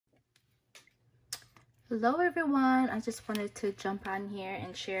Hello everyone, I just wanted to jump on here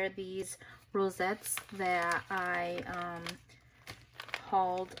and share these rosettes that I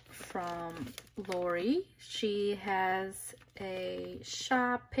hauled from Lori. She has a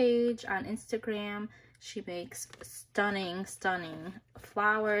shop page on Instagram. She makes stunning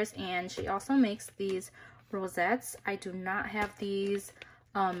flowers, and she also makes these rosettes. I do not have these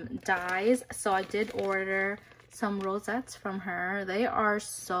dies, so I did order some rosettes from her. They are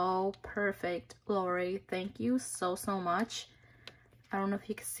so perfect, Lori. Thank you so much. I don't know if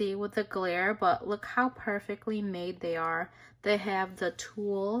you can see with the glare, but look how perfectly made they are. They have the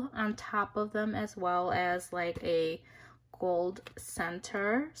tulle on top of them as well as like a gold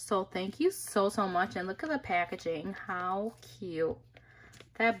center. So thank you so much. And look at the packaging, how cute.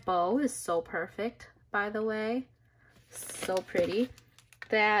 That bow is so perfect, by the way. So pretty.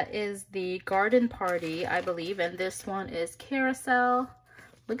 That is the Garden Party, I believe, and this one is Carousel.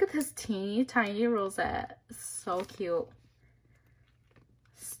 Look at this teeny tiny rosette. So cute.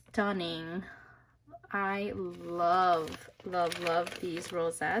 Stunning. I love these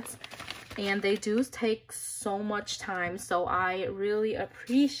rosettes, and they do take so much time, so I really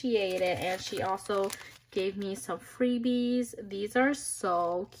appreciate it. And she also gave me some freebies. These are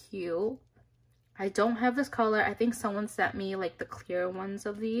so cute. I don't have this color. I think someone sent me like the clear ones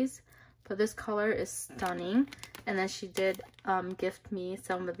of these, but this color is stunning. And then she did gift me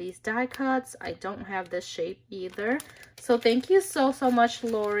some of these die cuts. I don't have this shape either. So thank you so much,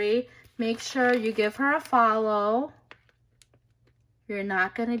 Lori. Make sure you give her a follow. You're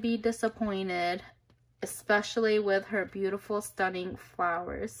not going to be disappointed, especially with her beautiful, stunning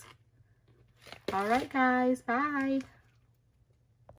flowers. All right, guys. Bye.